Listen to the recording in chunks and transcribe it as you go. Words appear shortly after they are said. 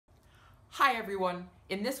Hi everyone!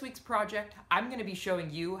 In this week's project, I'm going to be showing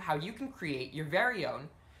you how you can create your very own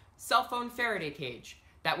cell phone Faraday cage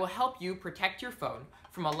that will help you protect your phone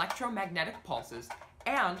from electromagnetic pulses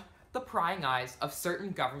and the prying eyes of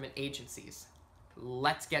certain government agencies.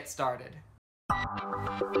 Let's get started.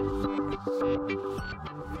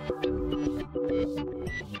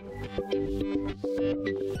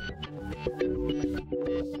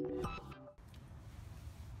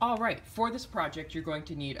 Alright, for this project you're going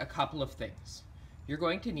to need a couple of things. You're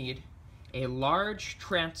going to need a large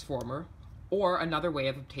transformer or another way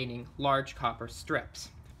of obtaining large copper strips.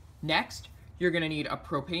 Next, you're going to need a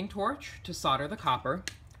propane torch to solder the copper.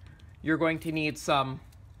 You're going to need some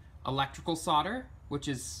electrical solder, which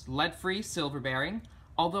is lead-free silver bearing,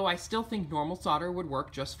 although I still think normal solder would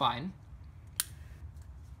work just fine.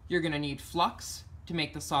 You're going to need flux to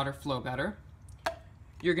make the solder flow better.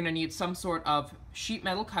 You're going to need some sort of sheet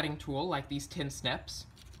metal cutting tool like these tin snips.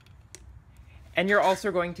 And you're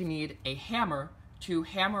also going to need a hammer to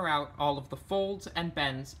hammer out all of the folds and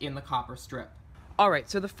bends in the copper strip. Alright,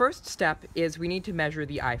 so the first step is we need to measure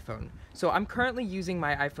the iPhone. So I'm currently using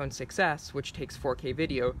my iPhone 6s, which takes 4K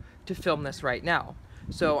video, to film this right now.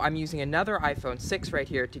 So I'm using another iPhone 6 right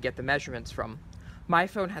here to get the measurements from. My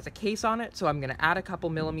phone has a case on it, so I'm going to add a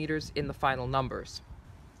couple millimeters in the final numbers.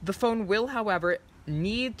 The phone will, however,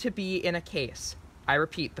 need to be in a case. I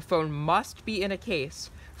repeat, the phone must be in a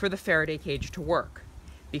case for the Faraday cage to work.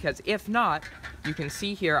 Because if not, you can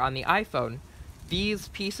see here on the iPhone, these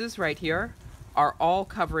pieces right here are all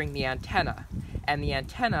covering the antenna. And the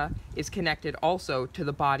antenna is connected also to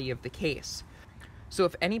the body of the case. So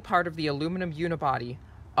if any part of the aluminum unibody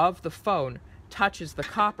of the phone touches the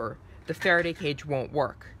copper, the Faraday cage won't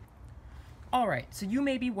work. Alright, so you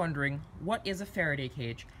may be wondering, what is a Faraday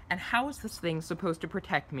cage, and how is this thing supposed to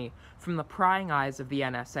protect me from the prying eyes of the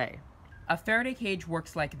NSA? A Faraday cage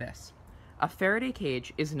works like this. A Faraday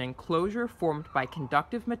cage is an enclosure formed by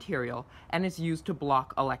conductive material and is used to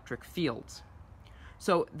block electric fields.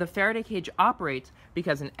 So the Faraday cage operates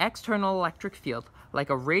because an external electric field, like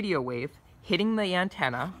a radio wave, hitting the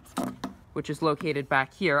antenna, which is located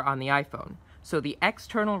back here on the iPhone. So the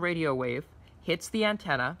external radio wave hits the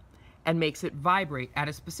antenna and makes it vibrate at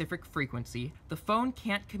a specific frequency. The phone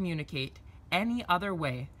can't communicate any other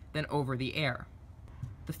way than over the air.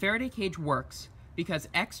 The Faraday cage works because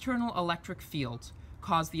external electric fields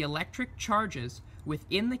cause the electric charges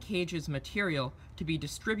within the cage's material to be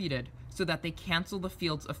distributed so that they cancel the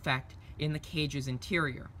field's effect in the cage's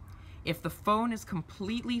interior. If the phone is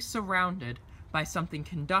completely surrounded by something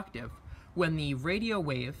conductive, when the radio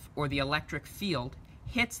wave or the electric field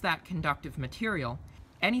hits that conductive material,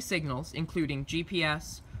 any signals, including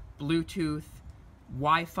GPS, Bluetooth,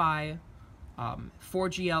 Wi-Fi,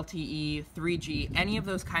 4G LTE, 3G, any of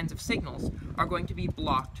those kinds of signals are going to be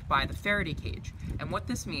blocked by the Faraday cage. And what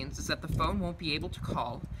this means is that the phone won't be able to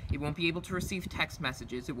call, it won't be able to receive text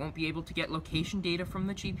messages, it won't be able to get location data from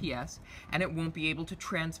the GPS, and it won't be able to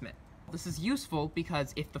transmit. This is useful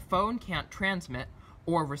because if the phone can't transmit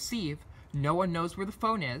or receive, no one knows where the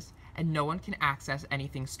phone is, and no one can access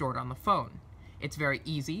anything stored on the phone. It's very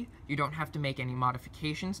easy, you don't have to make any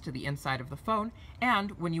modifications to the inside of the phone, and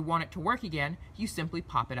when you want it to work again, you simply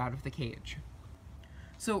pop it out of the cage.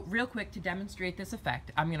 So real quick, to demonstrate this effect,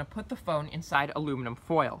 I'm going to put the phone inside aluminum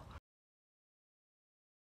foil.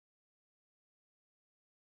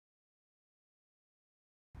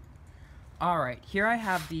 Alright, here I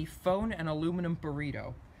have the phone and aluminum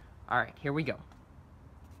burrito. Alright, here we go.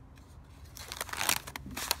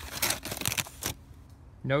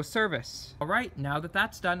 No service. Alright, now that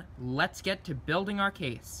that's done, let's get to building our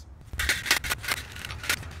case.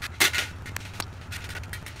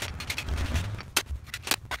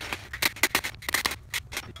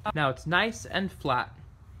 Now it's nice and flat.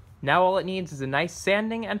 Now all it needs is a nice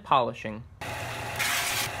sanding and polishing.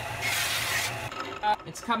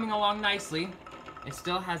 It's coming along nicely. It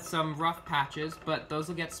still has some rough patches, but those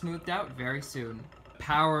will get smoothed out very soon.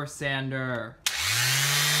 Power sander.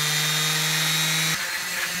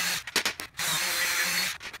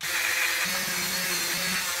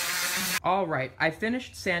 Alright, I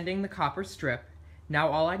finished sanding the copper strip. Now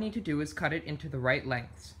all I need to do is cut it into the right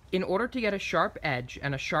lengths. In order to get a sharp edge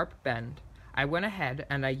and a sharp bend, I went ahead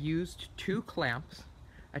and I used 2 clamps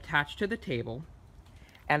attached to the table,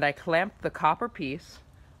 and I clamped the copper piece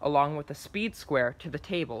along with the speed square to the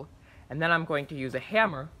table, and then I'm going to use a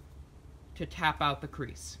hammer to tap out the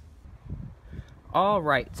crease.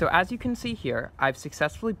 Alright, so as you can see here, I've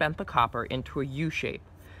successfully bent the copper into a U shape.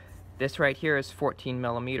 This right here is 14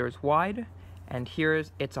 millimeters wide, and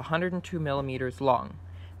it's 102 millimeters long.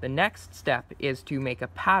 The next step is to make a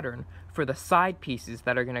pattern for the side pieces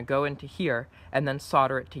that are going to go into here and then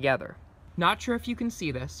solder it together. Not sure if you can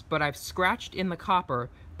see this, but I've scratched in the copper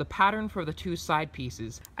the pattern for the two side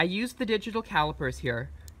pieces. I used the digital calipers here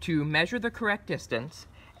to measure the correct distance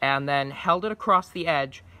and then held it across the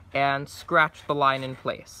edge and scratched the line in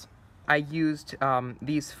place. I used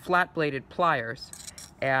these flat-bladed pliers,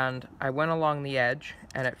 and I went along the edge,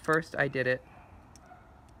 and at first I did it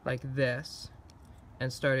like this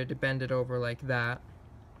and started to bend it over like that.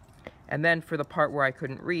 And then for the part where I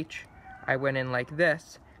couldn't reach, I went in like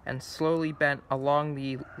this and slowly bent along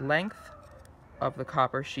the length of the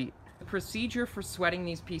copper sheet. The procedure for sweating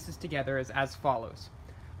these pieces together is as follows.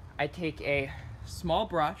 I take a small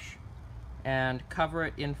brush and cover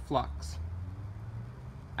it in flux.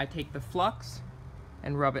 I take the flux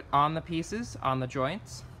and rub it on the pieces, on the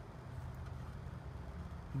joints.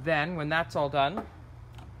 Then, when that's all done,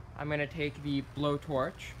 I'm going to take the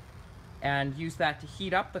blowtorch and use that to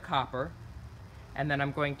heat up the copper, and then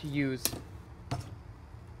I'm going to use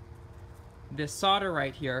this solder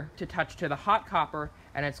right here to touch to the hot copper,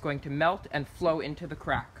 and it's going to melt and flow into the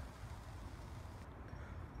crack.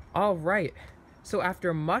 Alright, so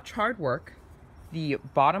after much hard work, the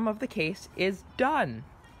bottom of the case is done.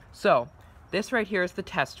 So, this right here is the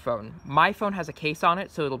test phone. My phone has a case on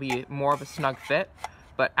it, so it'll be more of a snug fit,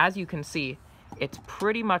 but as you can see, it's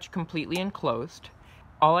pretty much completely enclosed.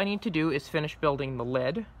 All I need to do is finish building the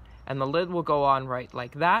lid, and the lid will go on right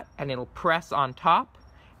like that, and it'll press on top,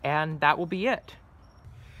 and that will be it.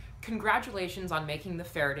 Congratulations on making the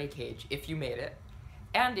Faraday cage, if you made it.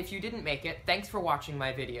 And if you didn't make it, thanks for watching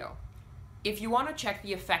my video. If you want to check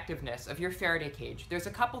the effectiveness of your Faraday cage, there's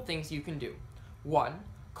a couple things you can do. 1,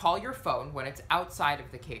 call your phone when it's outside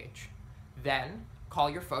of the cage. Then, call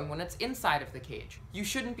your phone when it's inside of the cage. You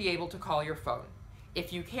shouldn't be able to call your phone.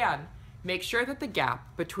 If you can, make sure that the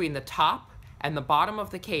gap between the top and the bottom of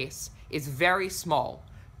the case is very small,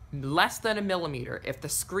 less than 1 millimeter. If the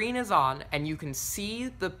screen is on and you can see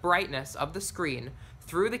the brightness of the screen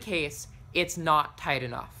through the case, it's not tight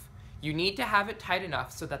enough. You need to have it tight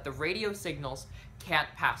enough so that the radio signals can't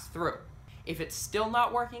pass through. If it's still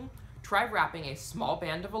not working, try wrapping a small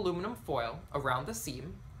band of aluminum foil around the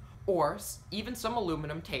seam, or even some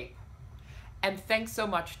aluminum tape. And thanks so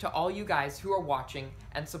much to all you guys who are watching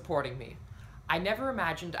and supporting me. I never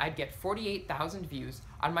imagined I'd get 48,000 views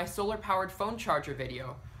on my solar-powered phone charger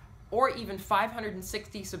video, or even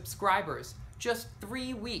 560 subscribers just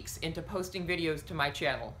 3 weeks into posting videos to my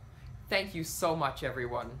channel. Thank you so much,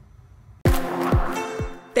 everyone.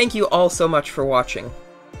 Thank you all so much for watching.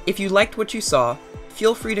 If you liked what you saw,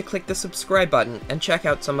 feel free to click the subscribe button and check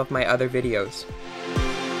out some of my other videos.